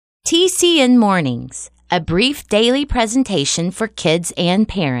TCN Mornings, a brief daily presentation for kids and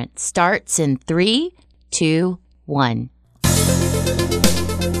parents, starts in 3, 2, 1. The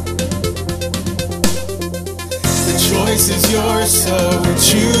choice is yours, so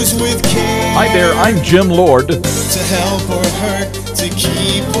choose with care. Hi there, I'm Jim Lord. To help or hurt, to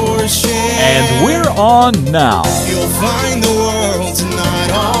keep or share. And we're on now. You'll find the world's not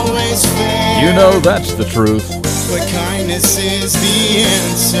always fair. You know that's the truth. But kindness is the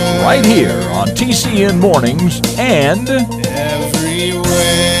answer. Right here on TCN Mornings and everywhere.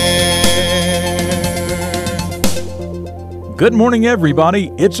 Good morning,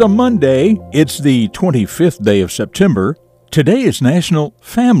 everybody. It's a Monday. It's the 25th day of September. Today is National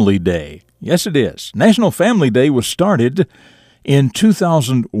Family Day. Yes, it is. National Family Day was started in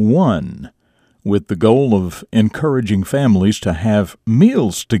 2001 with the goal of encouraging families to have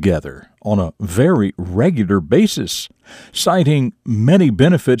meals together on a very regular basis, citing many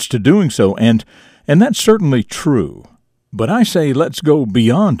benefits to doing so, and that's certainly true. But I say let's go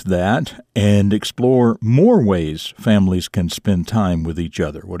beyond that and explore more ways families can spend time with each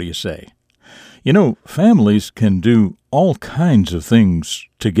other. What do you say? You know, families can do all kinds of things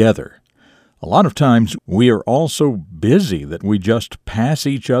together. A lot of times we are all so busy that we just pass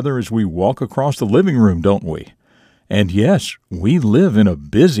each other as we walk across the living room, don't we? And yes, we live in a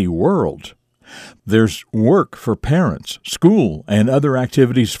busy world. There's work for parents, school, and other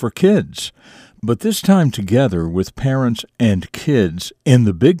activities for kids. But this time together with parents and kids in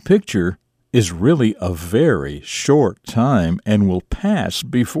the big picture is really a very short time and will pass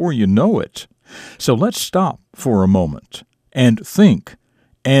before you know it. So let's stop for a moment and think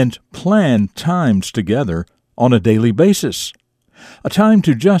and plan times together on a daily basis. A time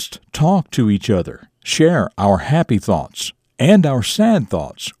to just talk to each other, share our happy thoughts and our sad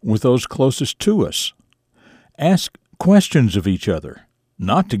thoughts with those closest to us. Ask questions of each other,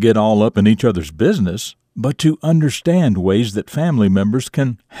 not to get all up in each other's business, but to understand ways that family members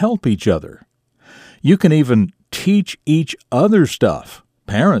can help each other. You can even teach each other stuff.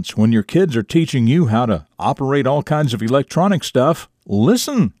 Parents, when your kids are teaching you how to operate all kinds of electronic stuff,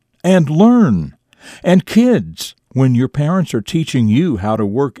 listen and learn. And kids, when your parents are teaching you how to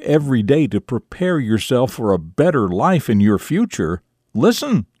work every day to prepare yourself for a better life in your future,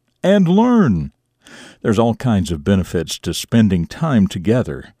 listen and learn. There's all kinds of benefits to spending time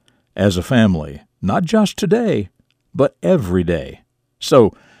together as a family, not just today, but every day.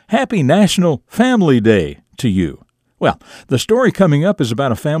 So, happy National Family Day to you. Well, the story coming up is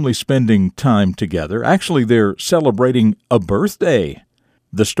about a family spending time together. Actually, they're celebrating a birthday.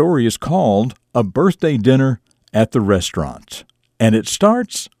 The story is called A Birthday Dinner at the Restaurant, and it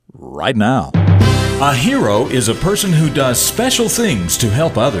starts right now. A hero is a person who does special things to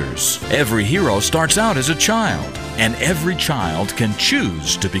help others. Every hero starts out as a child, and every child can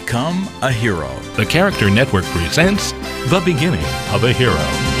choose to become a hero. The Character Network presents The Beginning of a Hero.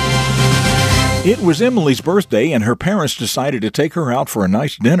 It was Emily's birthday, and her parents decided to take her out for a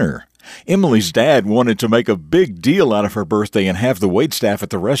nice dinner. Emily's dad wanted to make a big deal out of her birthday and have the waitstaff at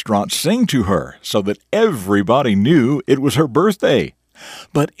the restaurant sing to her so that everybody knew it was her birthday.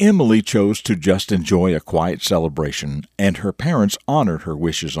 But Emily chose to just enjoy a quiet celebration, and her parents honored her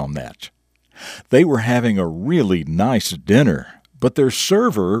wishes on that. They were having a really nice dinner, but their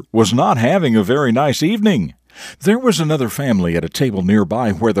server was not having a very nice evening. There was another family at a table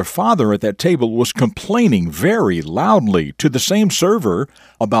nearby where the father at that table was complaining very loudly to the same server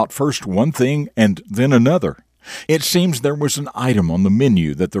about first one thing and then another. It seems there was an item on the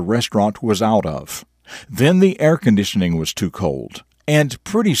menu that the restaurant was out of. Then the air conditioning was too cold, and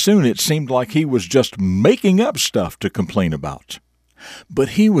pretty soon it seemed like he was just making up stuff to complain about. But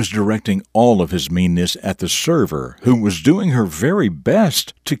he was directing all of his meanness at the server, who was doing her very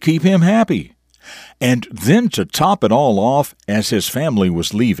best to keep him happy. And then to top it all off, as his family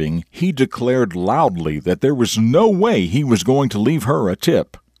was leaving, he declared loudly that there was no way he was going to leave her a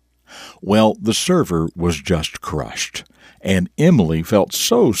tip. Well, the server was just crushed, and Emily felt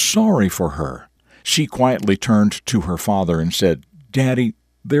so sorry for her. She quietly turned to her father and said, "Daddy,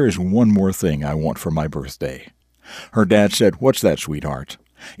 there is one more thing I want for my birthday." Her dad said, "What's that, sweetheart?"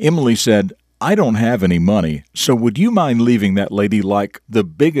 Emily said, "I don't have any money, so would you mind leaving that lady like the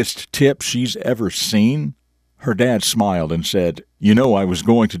biggest tip she's ever seen?" Her dad smiled and said, "You know I was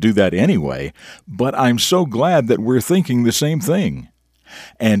going to do that anyway, but I'm so glad that we're thinking the same thing."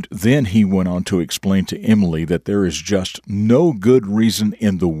 And then he went on to explain to Emily that there is just no good reason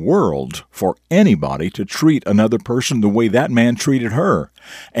in the world for anybody to treat another person the way that man treated her.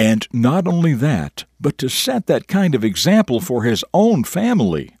 And not only that, but to set that kind of example for his own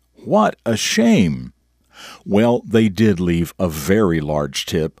family. What a shame. Well, they did leave a very large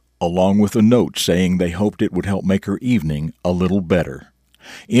tip, along with a note saying they hoped it would help make her evening a little better.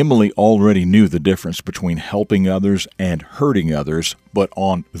 Emily already knew the difference between helping others and hurting others, but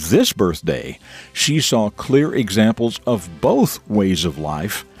on this birthday, she saw clear examples of both ways of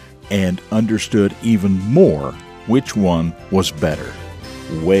life and understood even more which one was better.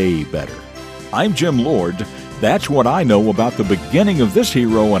 Way better. I'm Jim Lord. That's what I know about the beginning of this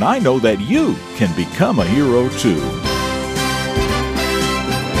hero, and I know that you can become a hero too.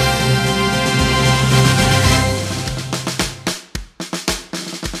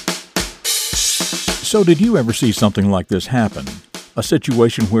 So did you ever see something like this happen? A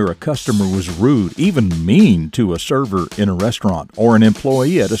situation where a customer was rude, even mean to a server in a restaurant or an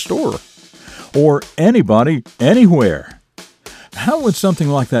employee at a store, or anybody, anywhere. How would something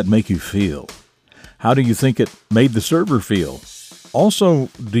like that make you feel? How do you think it made the server feel? Also,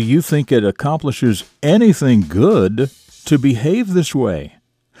 do you think it accomplishes anything good to behave this way?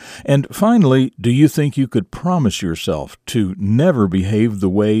 And finally, do you think you could promise yourself to never behave the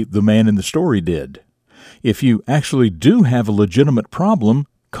way the man in the story did? If you actually do have a legitimate problem,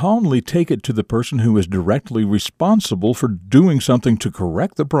 calmly take it to the person who is directly responsible for doing something to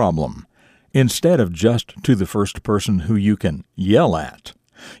correct the problem, instead of just to the first person who you can yell at.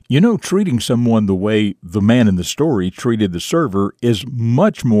 You know, treating someone the way the man in the story treated the server is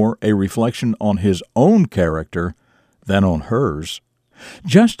much more a reflection on his own character than on hers.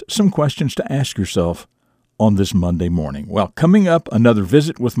 Just some questions to ask yourself on this Monday morning. Well, coming up, another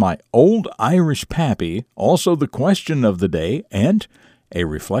visit with my old Irish pappy, also the question of the day, and a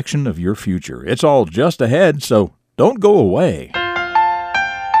reflection of your future. It's all just ahead, so don't go away.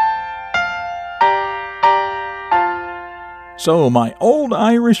 So, my old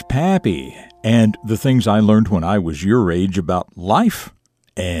Irish pappy, and the things I learned when I was your age about life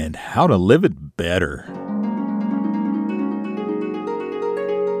and how to live it better.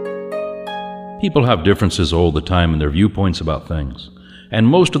 People have differences all the time in their viewpoints about things, and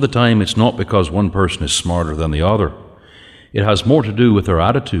most of the time it's not because one person is smarter than the other. It has more to do with their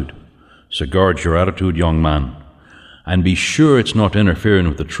attitude. So guard your attitude, young man, and be sure it's not interfering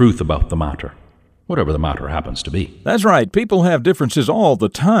with the truth about the matter, whatever the matter happens to be. That's right. People have differences all the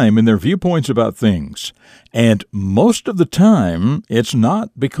time in their viewpoints about things. And most of the time, it's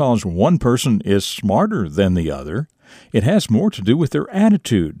not because one person is smarter than the other. It has more to do with their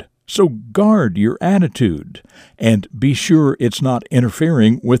attitude. So guard your attitude and be sure it's not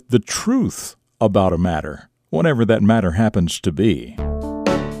interfering with the truth about a matter, whatever that matter happens to be.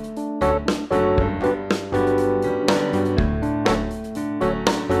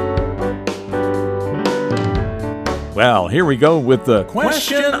 Well, here we go with the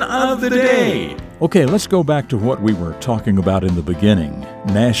question of the day. Okay, let's go back to what we were talking about in the beginning,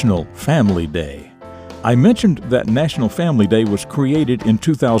 National Family Day. I mentioned that National Family Day was created in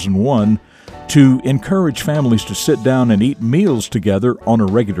 2001 to encourage families to sit down and eat meals together on a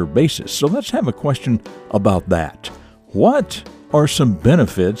regular basis. So let's have a question about that. What are some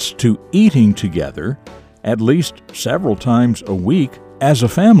benefits to eating together at least several times a week as a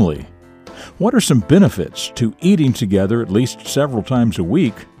family? What are some benefits to eating together at least several times a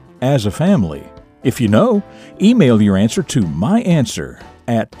week as a family? If you know, email your answer to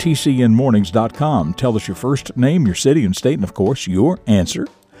myanswer@tcnmornings.com. Tell us your first name, your city and state, and of course your answer.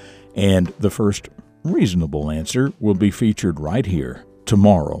 And the first reasonable answer will be featured right here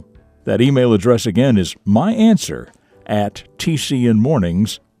tomorrow. That email address again is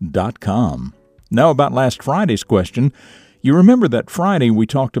myanswer@tcnmornings.com. Now about last Friday's question. You remember that Friday we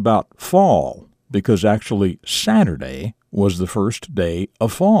talked about fall, because actually Saturday was the first day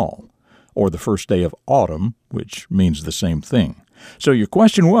of fall, or the first day of autumn, which means the same thing. So your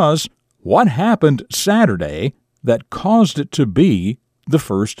question was, what happened Saturday that caused it to be the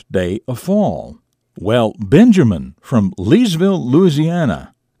first day of fall? Well, Benjamin from Leesville,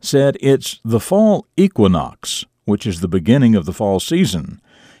 Louisiana, said it's the fall equinox, which is the beginning of the fall season.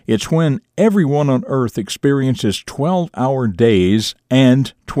 It's when everyone on Earth experiences 12-hour days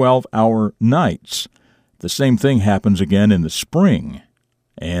and 12-hour nights. The same thing happens again in the spring.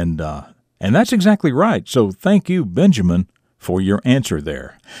 And that's exactly right. So thank you, Benjamin, for your answer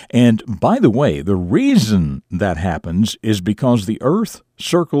there. And by the way, the reason that happens is because the Earth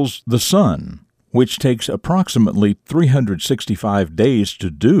circles the sun, which takes approximately 365 days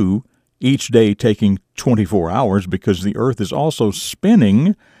to do, each day taking 24 hours because the Earth is also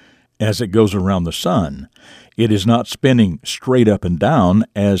spinning as it goes around the sun. It is not spinning straight up and down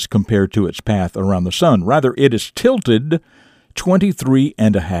as compared to its path around the sun. Rather, it is tilted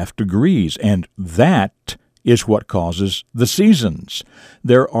 23.5 degrees, and that is what causes the seasons.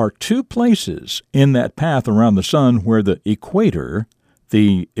 There are two places in that path around the sun where the equator,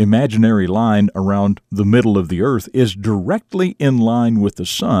 The imaginary line around the middle of the earth is directly in line with the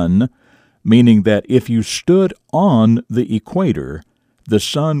sun, meaning that if you stood on the equator, the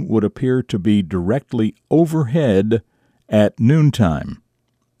sun would appear to be directly overhead at noontime.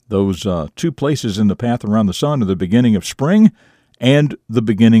 Those two places in the path around the sun are the beginning of spring and the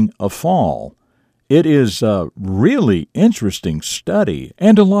beginning of fall. It is a really interesting study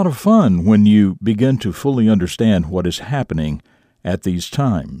and a lot of fun when you begin to fully understand what is happening at these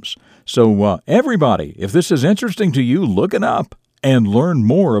times. So everybody, if this is interesting to you, look it up and learn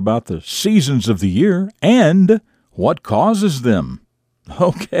more about the seasons of the year and what causes them.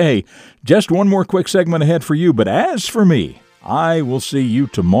 Okay, just one more quick segment ahead for you, but as for me, I will see you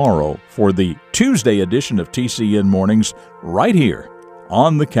tomorrow for the Tuesday edition of TCN Mornings right here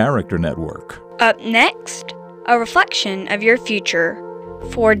on the Character Network. Up next, a reflection of your future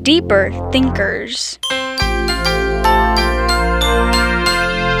for deeper thinkers.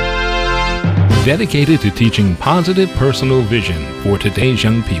 Dedicated to teaching positive personal vision for today's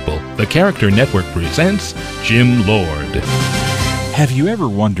young people, the Character Network presents Jim Lord. Have you ever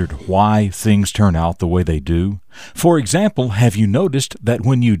wondered why things turn out the way they do? For example, have you noticed that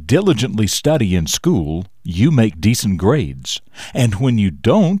when you diligently study in school, you make decent grades, and when you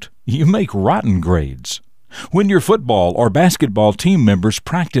don't, you make rotten grades? When your football or basketball team members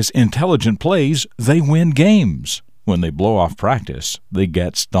practice intelligent plays, they win games. When they blow off practice, they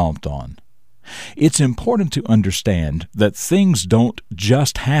get stomped on. It's important to understand that things don't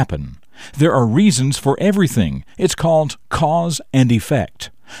just happen. There are reasons for everything. It's called cause and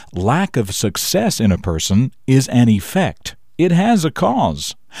effect. Lack of success in a person is an effect. It has a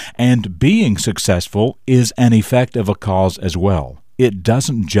cause. And being successful is an effect of a cause as well. It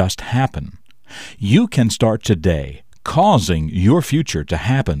doesn't just happen. You can start today causing your future to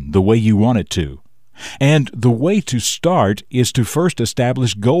happen the way you want it to. And the way to start is to first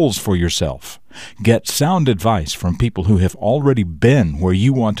establish goals for yourself. Get sound advice from people who have already been where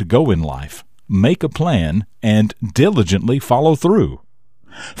you want to go in life. Make a plan and diligently follow through.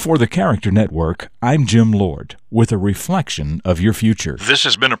 For the Character Network, I'm Jim Lord with a reflection of your future. This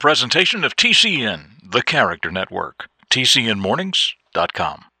has been a presentation of TCN, the Character Network.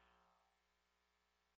 TCNMornings.com.